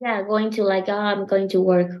Yeah, going to like, oh, I'm going to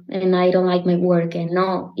work and I don't like my work. And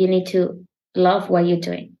no, you need to love what you're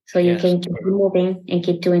doing so you Yes. can keep moving and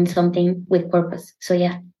keep doing something with purpose. So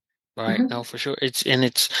yeah. Right. Mhm. No, for sure. It's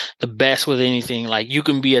the best with anything. Like you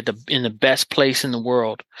can be at the best place in the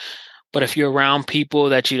world, but if you're around people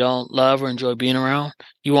that you don't love or enjoy being around,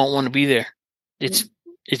 you won't want to be there. It's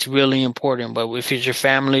it's really important. But if it's your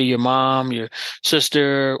family, your mom, your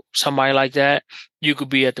sister, somebody like that, you could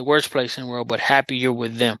be at the worst place in the world, but happy you're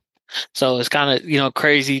with them. So it's kind of,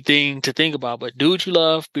 crazy thing to think about, but do what you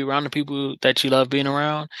love, be around the people that you love being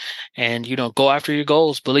around, and, go after your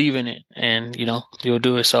goals, believe in it, and, you'll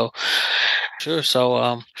do it. So, sure.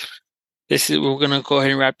 So, we're going to go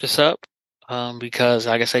ahead and wrap this up. Because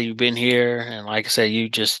like I said, you've been here, and like I said,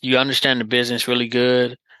 you understand the business really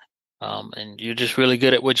good. And you're just really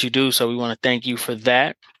good at what you do. So we want to thank you for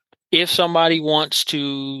that. If somebody wants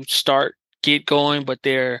to get going, but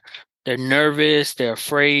they're nervous, they're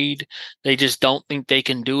afraid, they just don't think they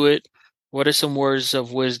can do it, what are some words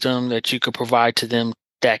of wisdom that you could provide to them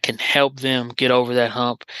that can help them get over that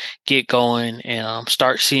hump, get going, and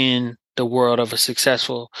start seeing the world of a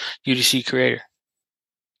successful UGC creator?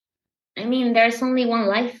 I mean, there's only one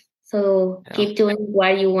life, so Yeah. keep doing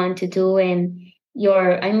what you want to do, and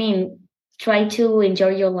I mean, try to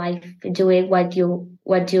enjoy your life, do it what you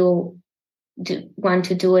want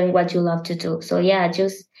to do and what you love to do. So yeah,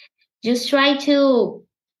 just try to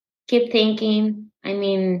keep thinking. I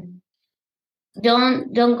mean,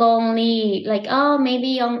 don't go only like, oh,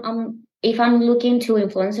 maybe if I'm looking to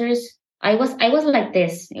influencers. I was like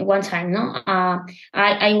this one time, no.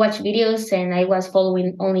 I watched videos and I was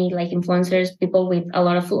following only like influencers, people with a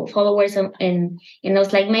lot of followers, and I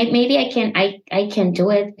was like, maybe I can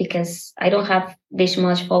do it because I don't have this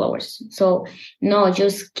much followers. So no,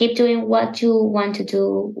 just keep doing what you want to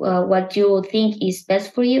do, what you think is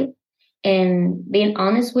best for you, and being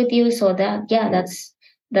honest with you. So that, yeah, that's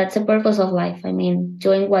the purpose of life. I mean,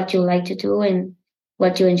 doing what you like to do and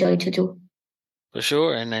what you enjoy to do. For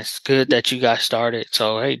sure, and it's good that you got started.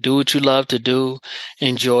 So, hey, do what you love to do,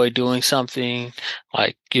 enjoy doing something,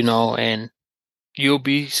 and you'll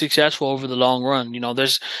be successful over the long run.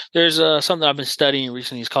 There's something I've been studying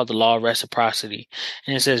recently. It's called the law of reciprocity,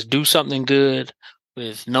 and it says do something good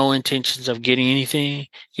with no intentions of getting anything,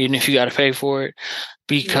 even if you got to pay for it, Yeah.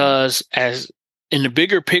 because as in the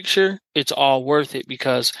bigger picture, it's all worth it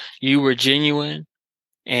because you were genuine,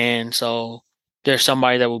 and so there's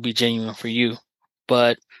somebody that will be genuine for you.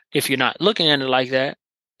 But if you're not looking at it like that,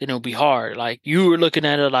 then it'll be hard. Like you were looking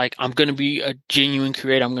at it like I'm gonna be a genuine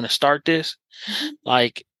creator. I'm gonna start this Mhm.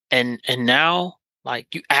 like and now like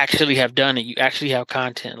you actually have done it. You actually have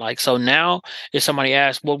content. Like so now if somebody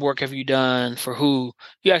asks what work have you done for who,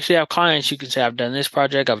 you actually have clients. You can say I've done this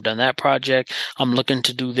project, I've done that project, I'm looking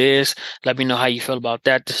to do this. Let me know how you feel about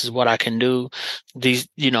that. This is what I can do. These,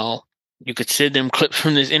 you could send them clips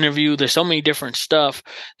from this interview. There's so many different stuff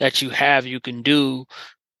that you can do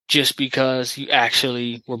just because you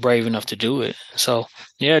actually were brave enough to do it. So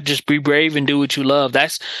yeah, just be brave and do what you love.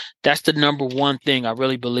 That's the number one thing I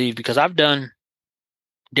really believe because I've done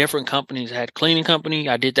different companies. I had a cleaning company.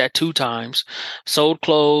 I did that 2 times. Sold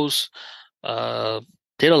clothes. Uh,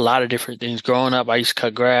 did a lot of different things. Growing up, I used to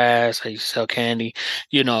cut grass. I used to sell candy.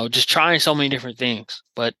 Just trying so many different things.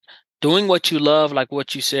 But doing what you love, like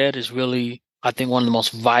what you said, is really, I think, one of the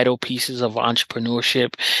most vital pieces of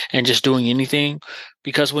entrepreneurship and just doing anything.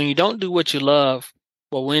 Because when you don't do what you love,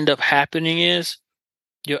 what will end up happening is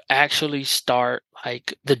you'll actually start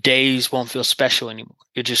like the days won't feel special anymore.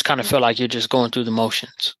 You just kind of feel like you're just going through the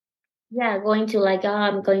motions. Yeah, going to like, oh,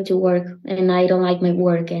 I'm going to work and I don't like my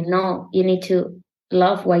work. And no, you need to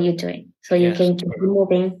love what you're doing so you Yes. can keep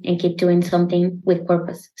moving and keep doing something with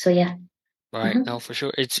purpose. So yeah. Right. Mhm. No, for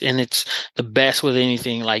sure. It's the best with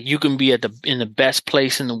anything. Like you can be in the best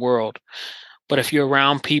place in the world, but if you're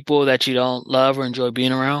around people that you don't love or enjoy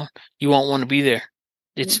being around, you won't want to be there.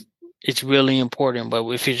 It's it's really important. But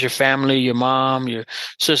if it's your family, your mom, your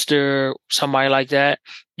sister, somebody like that,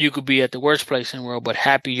 you could be at the worst place in the world, but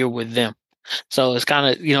happy you're with them. So it's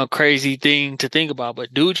kind of, crazy thing to think about,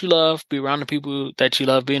 but do what you love, be around the people that you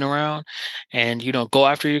love being around, and, go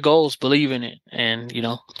after your goals, believe in it, and,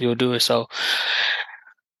 you'll do it. So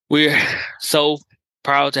we're so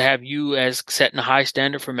proud to have you as setting a high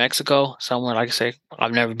standard for Mexico. Somewhere, like I say,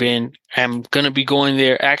 I've never been. I'm going to be going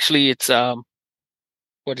there. Actually, it's,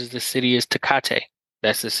 what is the city? Is Tecate.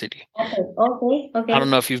 That's the city. Okay, okay, I don't okay.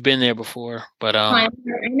 know if you've been there before, but, No, I've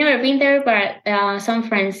never been there, but some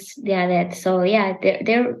friends they are there. So yeah,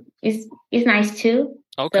 there is nice too.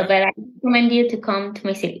 So, okay. but I recommend you to come to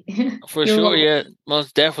my city. For You'll sure, go. yeah,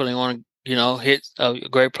 most definitely want to hit a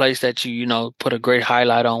great place that put a great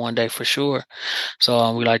highlight on one day for sure.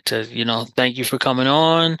 So we like to, thank you for coming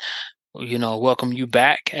on. Welcome you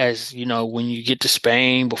back as, when you get to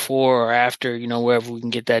Spain before or after, wherever we can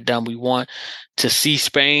get that done. We want to see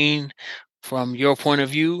Spain from your point of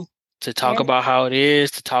view, to talk Yes. about how it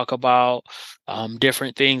is, to talk about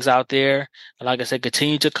different things out there. And like I said,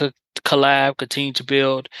 continue to collab, continue to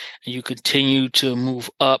build, and you continue to move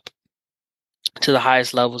up to the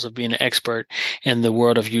highest levels of being an expert in the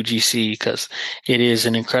world of UGC, because it is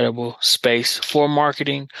an incredible space for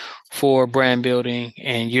marketing, for brand building,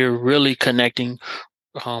 and you're really connecting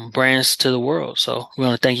brands to the world. So we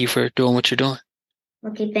want to thank you for doing what you're doing.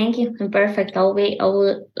 Okay, thank you. I'm perfect. I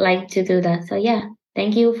would like to do that. So yeah,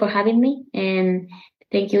 thank you for having me, and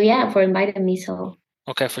thank you, yeah, for inviting me. So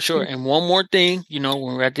Okay, for sure. And one more thing, when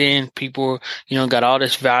we're at the end, people, got all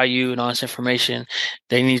this value and all this information.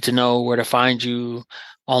 They need to know where to find you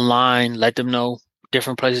online. Let them know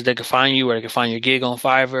different places they can find you, where they can find your gig on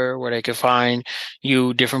Fiverr, where they can find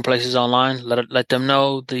you different places online. Let them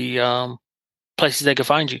know the places they can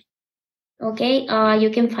find you. okay, you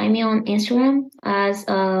can find me on Instagram as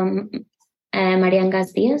Marian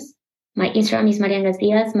Diaz. My Instagram is Marian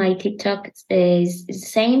Diaz. My TikTok is the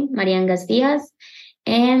same, Marian Diaz.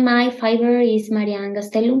 And my Fiverr is Marian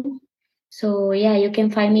Gastelum. So yeah, you can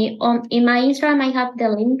find me on in my Instagram. I have the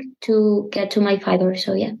link to get to my Fiverr.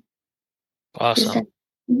 So yeah, just Awesome. that.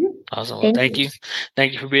 Mhm. Awesome. Well, Thank thank you. you.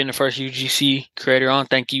 Thank you for being the first UGC creator on.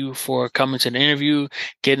 Thank you for coming to the interview,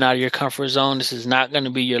 getting out of your comfort zone. This is not going to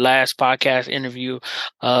be your last podcast interview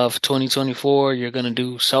of 2024. You're going to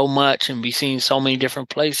do so much and be seen so many different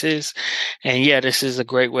places. And yeah, this is a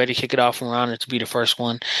great way to kick it off and around it, to be the first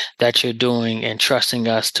one that you're doing and trusting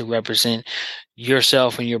us to represent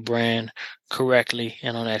yourself and your brand correctly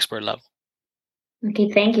and on an expert level. Okay,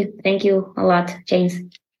 thank you. Thank you a lot, James.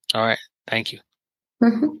 All right. Thank you.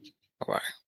 All right.